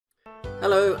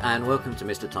Hello and welcome to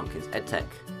Mr. Tompkins EdTech.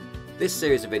 This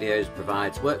series of videos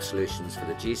provides work solutions for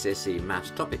the GCSE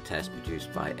Maths topic test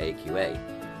produced by AQA.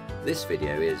 This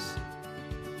video is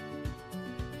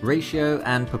Ratio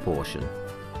and Proportion.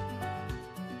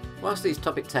 Whilst these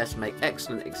topic tests make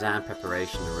excellent exam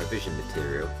preparation and revision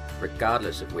material,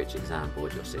 regardless of which exam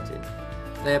board you're sitting,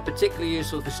 they are particularly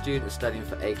useful for students studying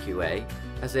for AQA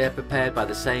as they are prepared by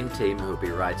the same team who will be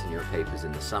writing your papers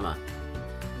in the summer.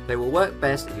 They will work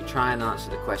best if you try and answer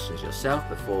the questions yourself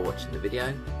before watching the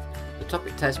video. The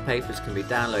topic test papers can be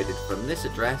downloaded from this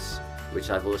address, which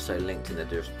I've also linked in the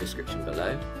description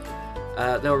below.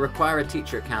 They'll require a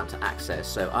teacher account to access,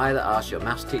 so either ask your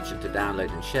maths teacher to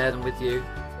download and share them with you,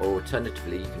 or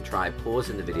alternatively you can try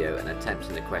pausing the video and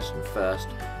attempting the question first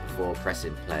before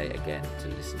pressing play again to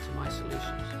listen to my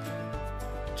solutions.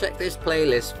 Check this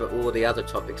playlist for all the other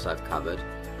topics I've covered.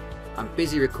 I'm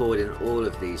busy recording all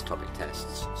of these topic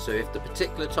tests, so if the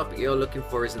particular topic you're looking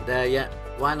for isn't there yet,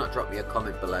 why not drop me a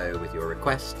comment below with your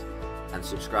request and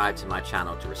subscribe to my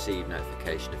channel to receive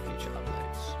notification of future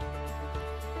uploads.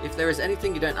 If there is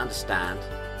anything you don't understand,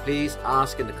 please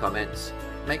ask in the comments.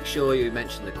 Make sure you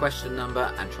mention the question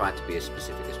number and try to be as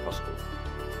specific as possible.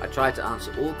 I try to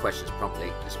answer all questions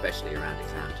promptly, especially around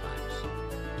exam times.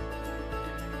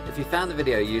 If you found the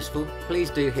video useful, please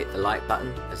do hit the like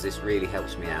button, as this really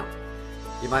helps me out.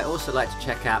 You might also like to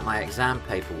check out my exam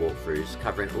paper walkthroughs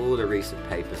covering all the recent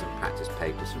papers and practice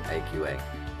papers from AQA.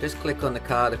 Just click on the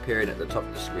card appearing at the top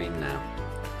of the screen now.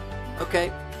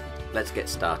 Okay, let's get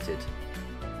started.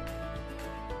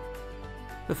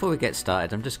 Before we get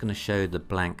started, I'm just going to show the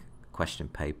blank question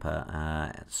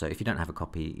paper. So if you don't have a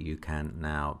copy, you can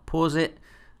now pause it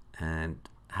and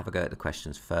have a go at the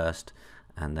questions first.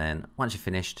 And then once you're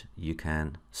finished, you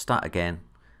can start again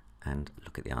and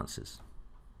look at the answers.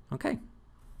 Okay.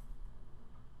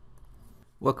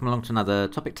 Welcome along to another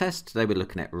topic test. Today we're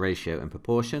looking at ratio and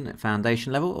proportion at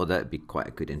foundation level, or that would be quite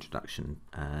a good introduction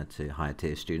to higher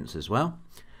tier students as well.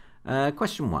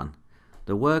 Question 1.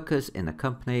 The workers in a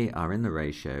company are in the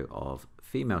ratio of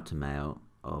female to male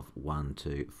of 1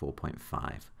 to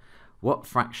 4.5. What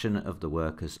fraction of the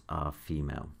workers are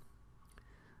female?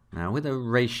 Now with a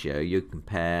ratio you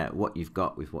compare what you've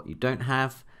got with what you don't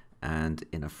have, and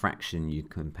in a fraction you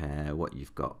compare what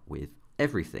you've got with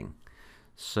everything.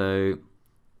 So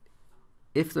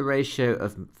if the ratio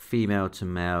of female to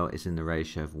male is in the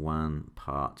ratio of 1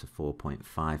 part to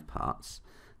 4.5 parts,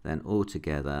 then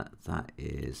altogether that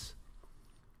is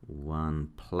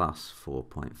 1 plus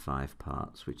 4.5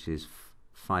 parts, which is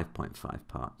 5.5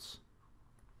 parts.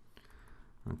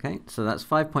 Okay, so that's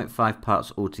 5.5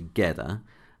 parts altogether.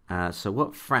 So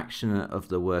what fraction of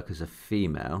the workers are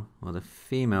female? Well, the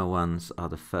female ones are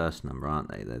the first number, aren't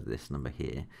they? They're this number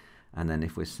here. And then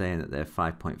if we're saying that there are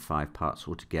 5.5 parts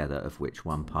altogether, of which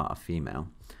 1 part are female,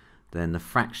 then the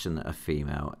fraction that are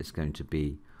female is going to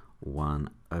be 1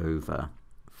 over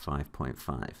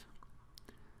 5.5.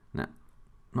 Now,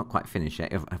 not quite finished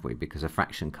yet, have we? Because a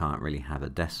fraction can't really have a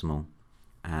decimal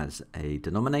as a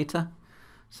denominator.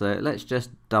 So let's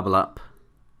just double up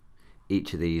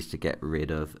each of these to get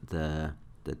rid of the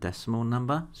decimal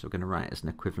number. So we're going to write it as an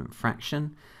equivalent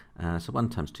fraction. So 1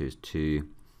 times 2 is 2.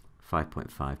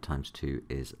 5.5 times 2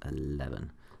 is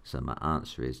 11. So my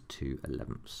answer is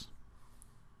 2/11.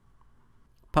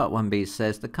 Part 1b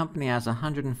says the company has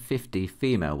 150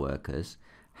 female workers.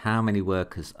 How many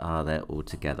workers are there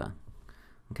altogether?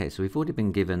 Okay, so we've already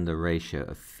been given the ratio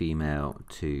of female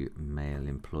to male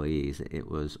employees. It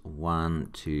was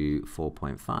 1 to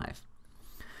 4.5.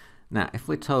 Now, if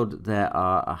we're told there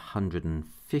are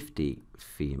 150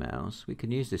 females, we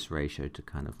can use this ratio to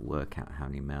kind of work out how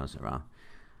many males there are.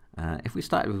 If we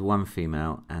started with 1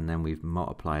 female and then we've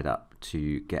multiplied up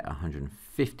to get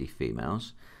 150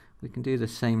 females, we can do the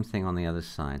same thing on the other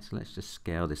side. So let's just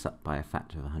scale this up by a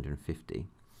factor of 150.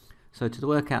 So to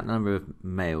work out the number of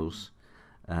males,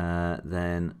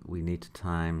 then we need to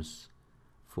times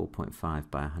 4.5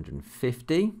 by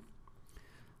 150.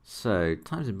 So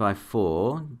times it by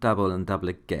 4, double and double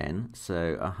again.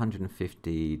 So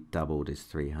 150 doubled is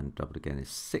 300, doubled again is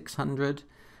 600.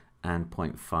 And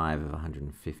 0.5 of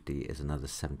 150 is another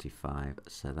 75,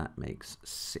 so that makes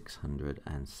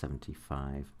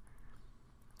 675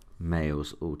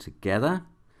 males altogether.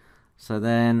 So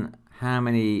then how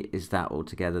many is that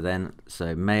altogether then?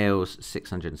 So males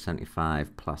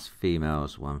 675 plus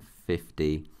females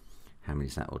 150. How many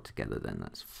is that altogether then?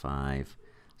 That's 5.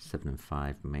 7 and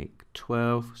 5 make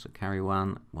 12, so carry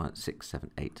 1, 6, 7,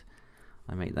 8.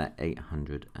 I make that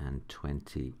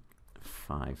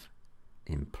 825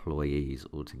 employees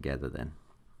altogether then.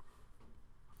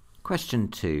 Question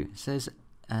 2 says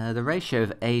the ratio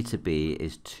of a to b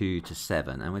is 2 to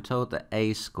 7, and we're told that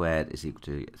a squared is equal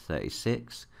to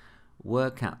 36.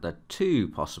 Work out the two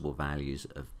possible values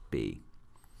of b.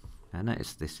 Now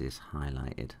notice this is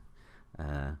highlighted.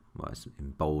 Well, it's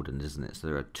emboldened, isn't it? So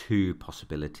there are two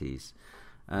possibilities.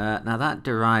 Now that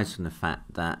derives from the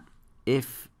fact that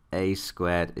if a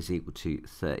squared is equal to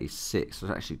 36,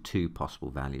 there's actually two possible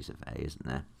values of a, isn't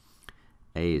there?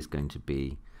 A is going to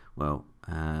be, well,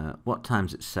 what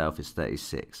times itself is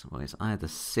 36? Well, it's either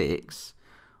 6,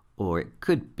 or it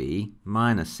could be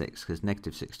minus 6, because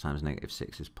negative 6 times negative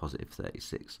 6 is positive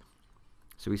 36.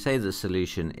 So we say the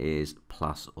solution is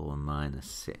plus or minus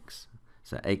 6.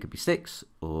 So a could be 6,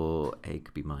 or a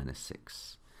could be minus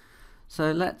 6.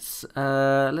 So let's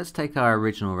take our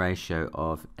original ratio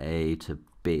of a to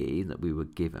b that we were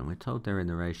given. We're told they're in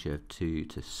the ratio of 2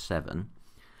 to 7.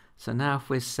 So now if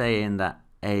we're saying that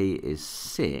a is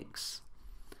 6,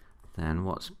 then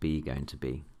what's b going to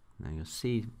be? Now you'll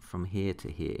see from here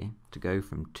to here, to go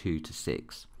from 2 to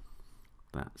 6,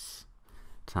 that's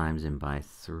times in by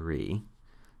 3.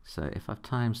 So if I've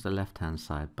times the left hand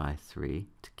side by 3,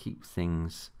 to keep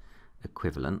things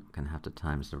equivalent, I'm going to have to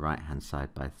times the right hand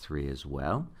side by 3 as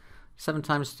well. 7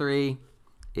 times 3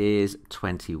 is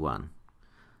 21.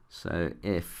 So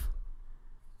if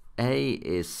a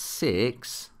is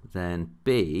 6, then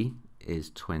b is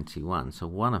 21. So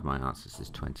one of my answers is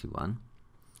 21.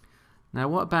 Now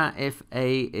what about if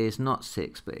a is not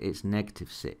 6, but it's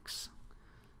negative 6?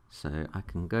 So I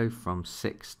can go from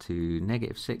 6 to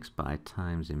negative 6 by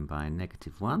times in by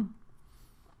negative 1.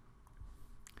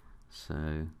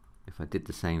 So if I did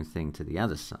the same thing to the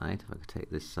other side, if I could take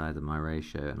this side of my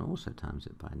ratio and also times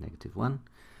it by negative 1,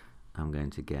 I'm going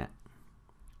to get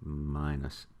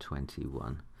minus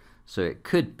 21. So it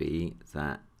could be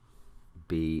that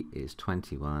b is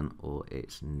 21 or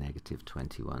it's negative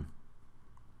 21.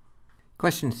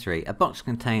 Question 3. A box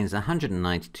contains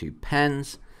 192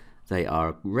 pens. They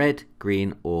are red,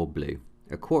 green or blue.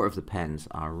 A quarter of the pens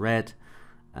are red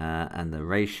and the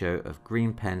ratio of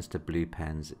green pens to blue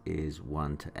pens is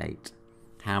 1 to 8.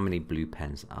 How many blue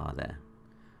pens are there?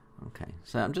 Okay,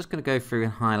 so I'm just going to go through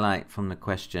and highlight from the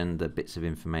question the bits of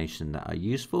information that are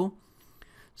useful.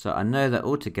 So I know that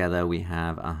altogether we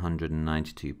have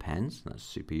 192 pens. That's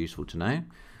super useful to know.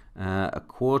 A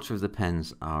quarter of the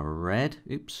pens are red.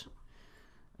 Oops.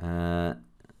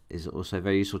 Is also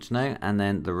very useful to know, and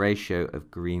then the ratio of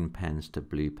green pens to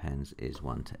blue pens is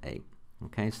 1 to 8.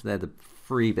 Okay, so they're the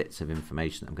 3 bits of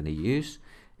information I'm going to use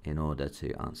in order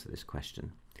to answer this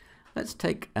question. Let's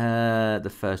take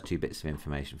the first 2 bits of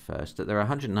information first, that there are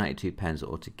 192 pens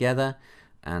altogether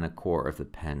and a quarter of the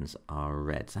pens are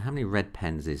red. So how many red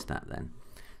pens is that then?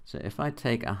 So if I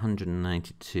take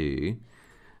 192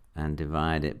 and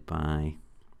divide it by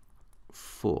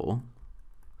 4,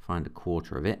 find a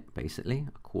quarter of it, basically.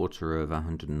 A quarter of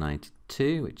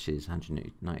 192, which is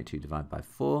 192 divided by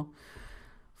 4.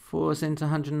 4's into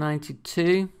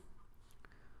 192.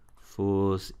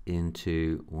 4's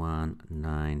into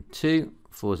 192.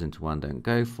 4's into 1 don't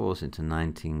go. 4's into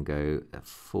 19 go.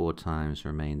 4 times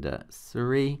remainder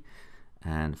 3.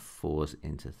 And 4's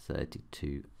into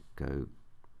 32 go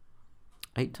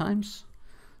 8 times.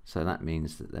 So that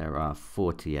means that there are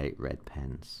 48 red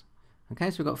pens. Okay,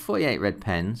 so we've got 48 red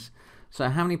pens. So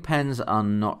how many pens are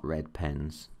not red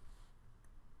pens?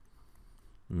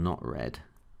 Not red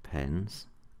pens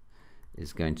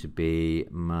is going to be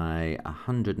my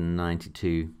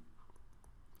 192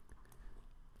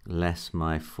 less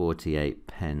my 48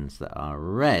 pens that are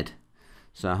red.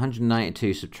 So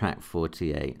 192 subtract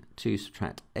 48. 2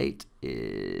 subtract 8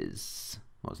 is,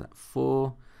 what was that,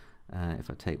 4. If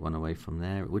I take 1 away from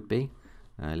there, it would be.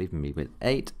 Leaving me with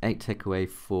 8. 8 take away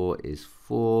 4 is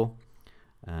 4.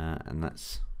 And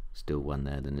that's still 1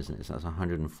 there then, isn't it? So that's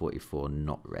 144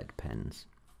 not red pens.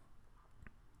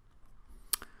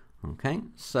 Okay,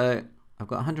 so I've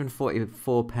got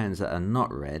 144 pens that are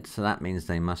not red, so that means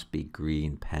they must be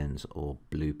green pens or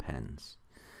blue pens.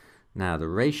 Now the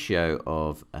ratio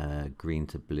of green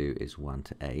to blue is 1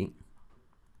 to 8.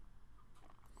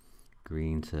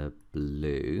 Green to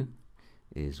blue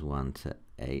is 1 to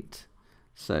 8.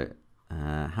 So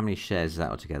how many shares is that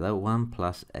altogether? 1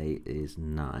 plus 8 is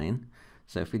 9.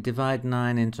 So if we divide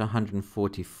 9 into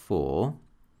 144,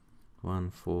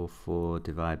 144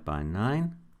 divide by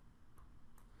 9.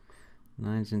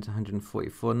 9's into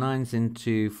 144. 9's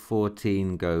into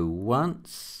 14 go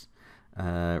once.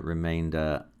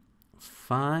 Remainder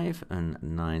 5. And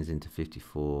 9's into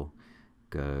 54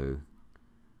 go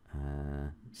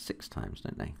 6 times,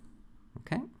 don't they?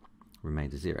 Okay.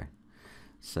 Remainder 0.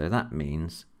 So that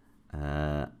means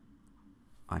I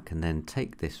can then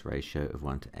take this ratio of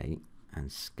 1 to 8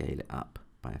 and scale it up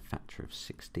by a factor of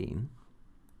 16.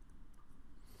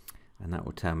 And that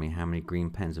will tell me how many green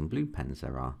pens and blue pens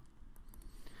there are.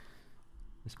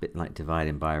 It's a bit like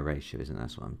dividing by a ratio, isn't it?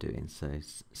 That's what I'm doing. So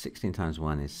 16 times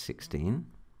 1 is 16.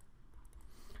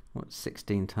 What's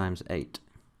 16 times 8?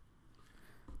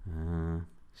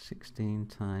 16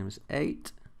 times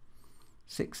 8.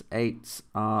 6 8s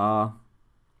are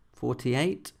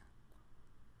 48.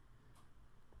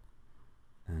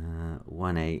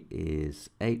 1 8 is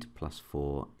 8 plus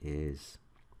 4 is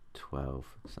 12.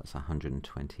 So that's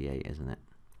 128, isn't it?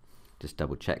 Just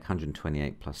double check.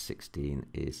 128 plus 16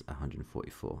 is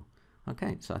 144.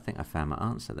 Okay, so I think I found my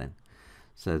answer then.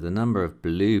 So the number of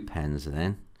blue pens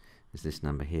then is this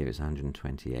number here, is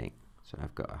 128. So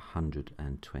I've got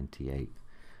 128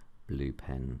 blue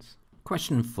pens.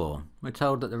 Question 4. We're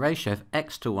told that the ratio of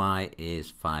x to y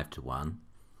is 5 to 1.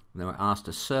 Then we're asked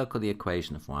to circle the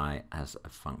equation of y as a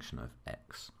function of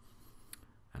x.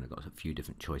 And I've got a few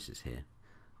different choices here.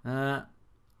 Now,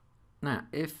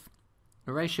 if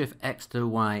the ratio of x to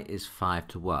y is 5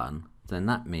 to 1, then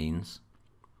that means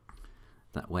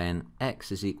that when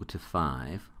x is equal to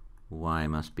 5, y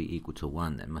must be equal to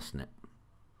 1 then, mustn't it?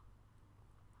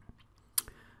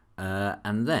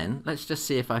 And then let's just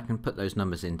see if I can put those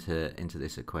numbers into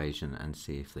this equation and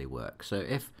see if they work. So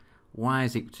if y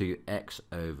is equal to x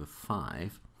over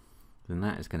 5, then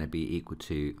that is going to be equal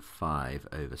to 5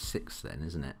 over 6 then,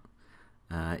 isn't it?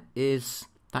 Is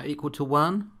that equal to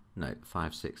 1? No,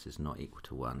 5 6 is not equal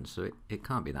to 1, so it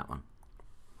can't be that one.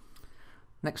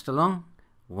 Next along,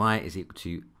 y is equal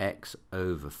to x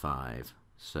over 5.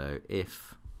 So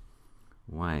if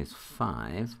y is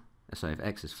 5, so if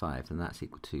x is 5, then that's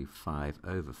equal to 5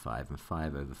 over 5, and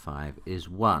 5 over 5 is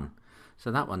 1.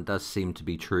 So that one does seem to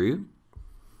be true.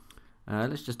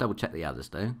 Let's just double check the others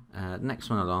though. Next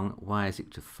one along, y is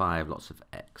equal to 5 lots of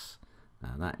x.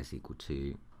 Now that is equal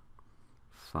to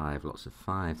 5 lots of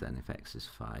 5 then, if x is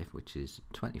 5, which is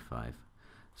 25.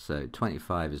 So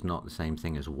 25 is not the same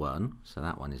thing as 1, so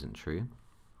that one isn't true.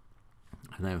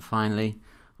 And then finally,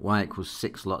 y equals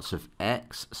 6 lots of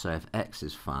x. So if x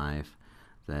is 5,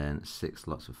 then 6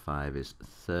 lots of 5 is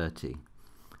 30.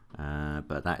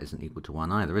 But that isn't equal to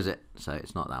 1 either, is it? So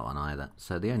it's not that one either.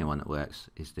 So the only one that works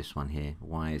is this one here.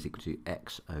 Y is equal to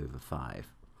x over 5.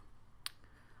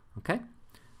 Okay?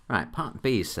 Right, part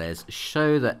B says,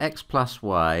 show that x plus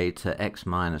y to x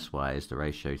minus y is the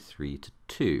ratio 3 to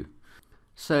 2.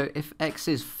 So if x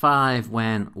is 5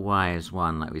 when y is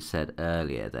 1, like we said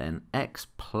earlier, then x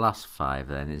plus 5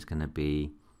 then is going to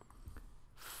be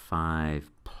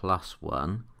 5 plus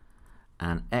 1,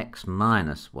 and x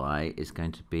minus y is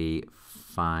going to be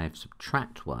 5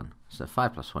 subtract 1. So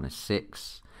 5 plus 1 is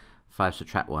 6, 5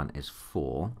 subtract 1 is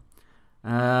 4.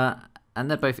 And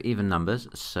they're both even numbers,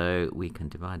 so we can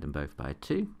divide them both by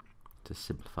 2 to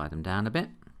simplify them down a bit.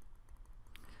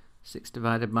 6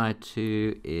 divided by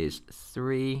 2 is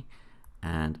 3,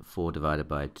 and 4 divided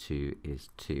by 2 is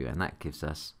 2, and that gives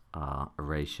us our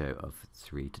ratio of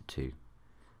 3 to 2.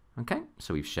 Okay,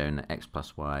 so we've shown that x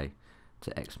plus y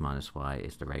to x minus y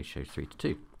is the ratio 3 to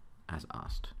 2, as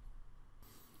asked.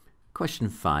 Question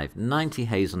 5. 90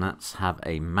 hazelnuts have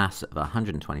a mass of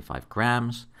 125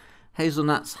 grams.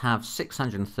 Hazelnuts have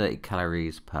 630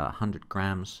 calories per 100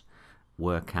 grams.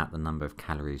 Work out the number of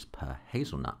calories per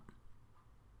hazelnut.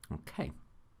 Okay,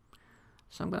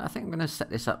 so I think I'm going to set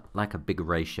this up like a big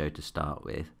ratio to start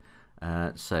with.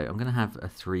 So I'm going to have a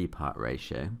 3-part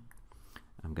ratio.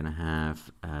 I'm going to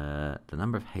have the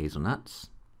number of hazelnuts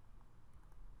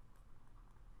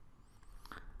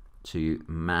to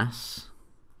mass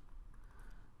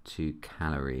to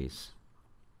calories.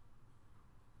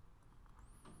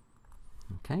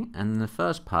 Okay, and the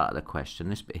first part of the question,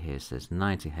 this bit here says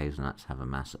 90 hazelnuts have a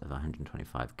mass of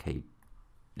 125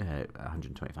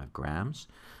 grams.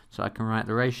 So I can write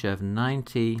the ratio of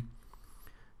 90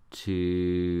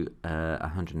 to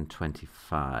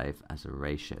 125 as a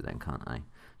ratio then, can't I?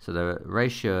 So the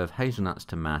ratio of hazelnuts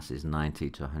to mass is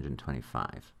 90 to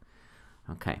 125.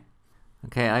 Okay.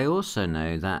 Okay, I also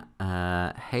know that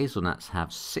hazelnuts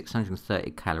have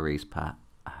 630 calories per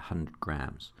 100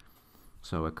 grams.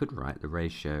 So I could write the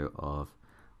ratio of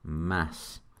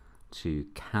mass to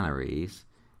calories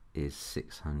is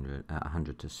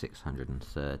 100 to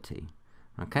 630.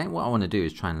 Okay, what I want to do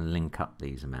is try and link up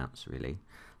these amounts really.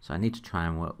 So I need to try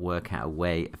and work out a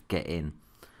way of getting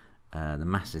the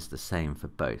masses the same for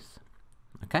both.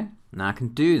 Okay, now I can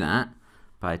do that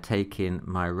by taking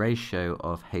my ratio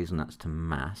of hazelnuts to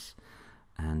mass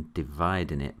and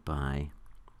dividing it by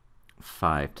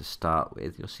 5 to start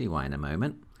with. You'll see why in a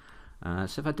moment.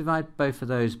 So if I divide both of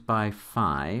those by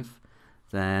 5,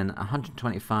 then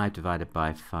 125 divided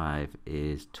by 5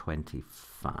 is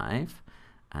 25,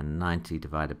 and 90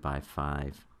 divided by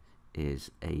 5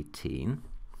 is 18.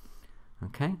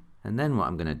 Okay, and then what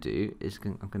I'm going to do is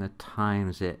I'm going to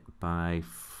times it by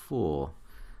 4,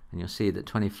 and you'll see that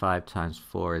 25 times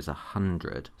 4 is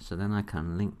 100. So then I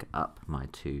can link up my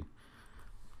two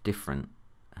different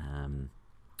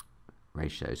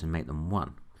ratios and make them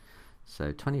 1.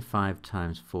 So 25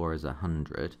 times 4 is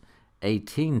 100.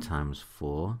 18 times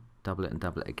 4, double it and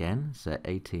double it again. So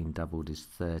 18 doubled is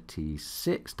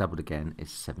 36, doubled again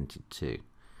is 72.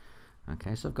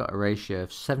 Okay, so I've got a ratio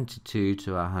of 72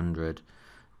 to 100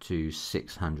 to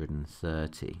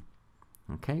 630.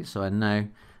 Okay, so I know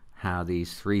how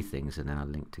these three things are now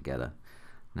linked together.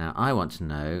 Now I want to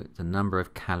know the number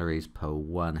of calories per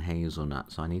 1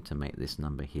 hazelnut, so I need to make this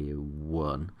number here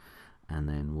 1 and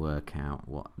then work out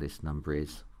what this number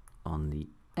is on the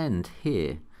end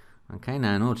here. Okay,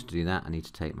 now in order to do that I need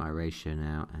to take my ratio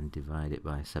now and divide it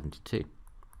by 72.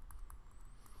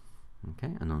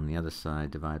 Okay, and on the other side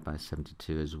divide by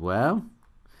 72 as well.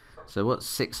 So what's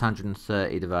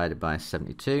 630 divided by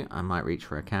 72? I might reach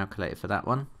for a calculator for that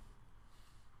one.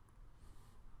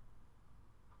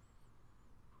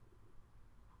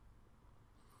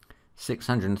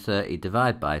 (630)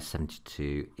 divided by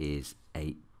 72 is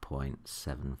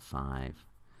 8.75.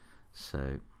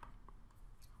 So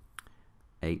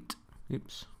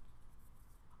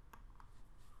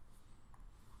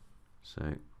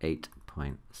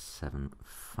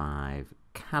 8.75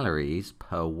 calories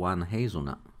per 1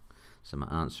 hazelnut. So my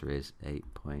answer is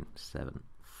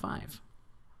 8.75.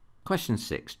 Question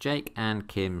 6. Jake and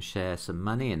Kim share some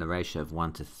money in the ratio of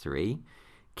 1 to 3.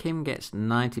 Kim gets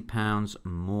 £90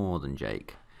 more than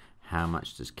Jake. How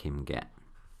much does Kim get?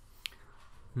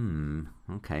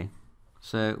 Okay.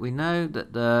 So we know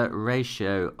that the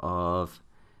ratio of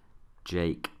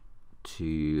Jake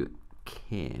to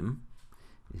Kim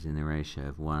is in the ratio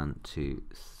of 1 to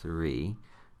 3.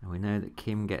 And we know that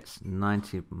Kim gets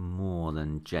 90 more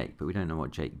than Jake, but we don't know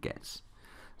what Jake gets.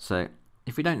 So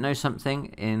if we don't know something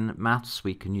in maths,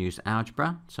 we can use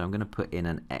algebra. So I'm going to put in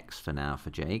an x for now for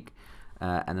Jake.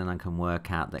 And then I can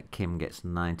work out that Kim gets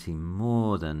 90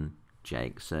 more than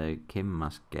Jake. So Kim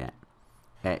must get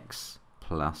x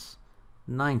plus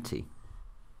 90.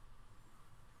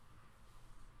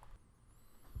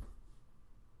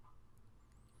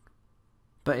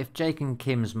 But if Jake and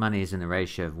Kim's money is in the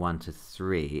ratio of 1 to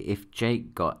 3, if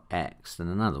Jake got x, then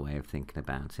another way of thinking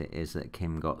about it is that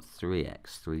Kim got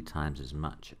 3x, 3 times as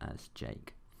much as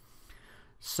Jake.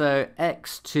 So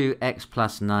x to x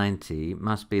plus 90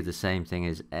 must be the same thing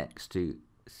as x to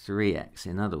 3x.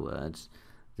 In other words,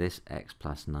 this x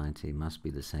plus 90 must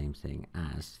be the same thing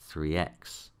as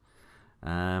 3x.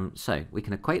 So we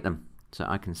can equate them. So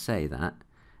I can say that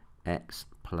x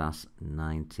plus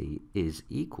 90 is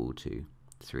equal to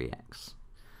 3x.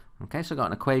 Okay, so I've got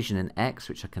an equation in x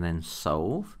which I can then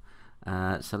solve.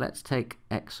 So let's take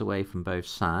x away from both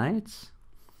sides.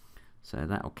 So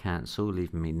that will cancel,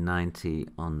 leaving me 90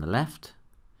 on the left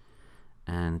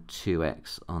and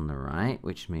 2x on the right,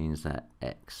 which means that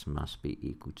x must be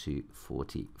equal to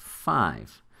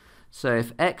 45. So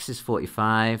if x is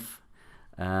 45,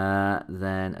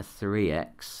 then a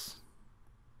 3x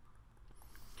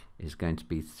is going to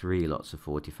be 3 lots of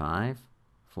 45.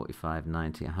 45,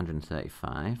 90,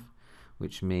 135,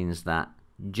 which means that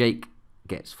Jake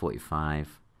gets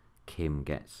 45, Kim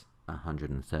gets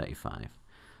 135.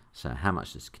 So how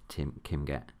much does Kim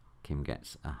get? Kim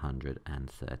gets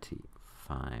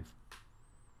 135.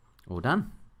 All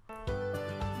done.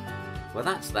 Well,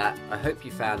 that's that. I hope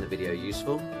you found the video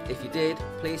useful. If you did,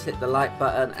 please hit the like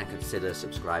button and consider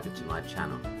subscribing to my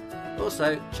channel.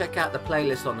 Also, check out the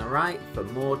playlist on the right for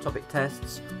more topic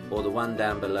tests or the one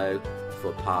down below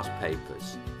for past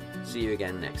papers. See you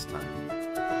again next time.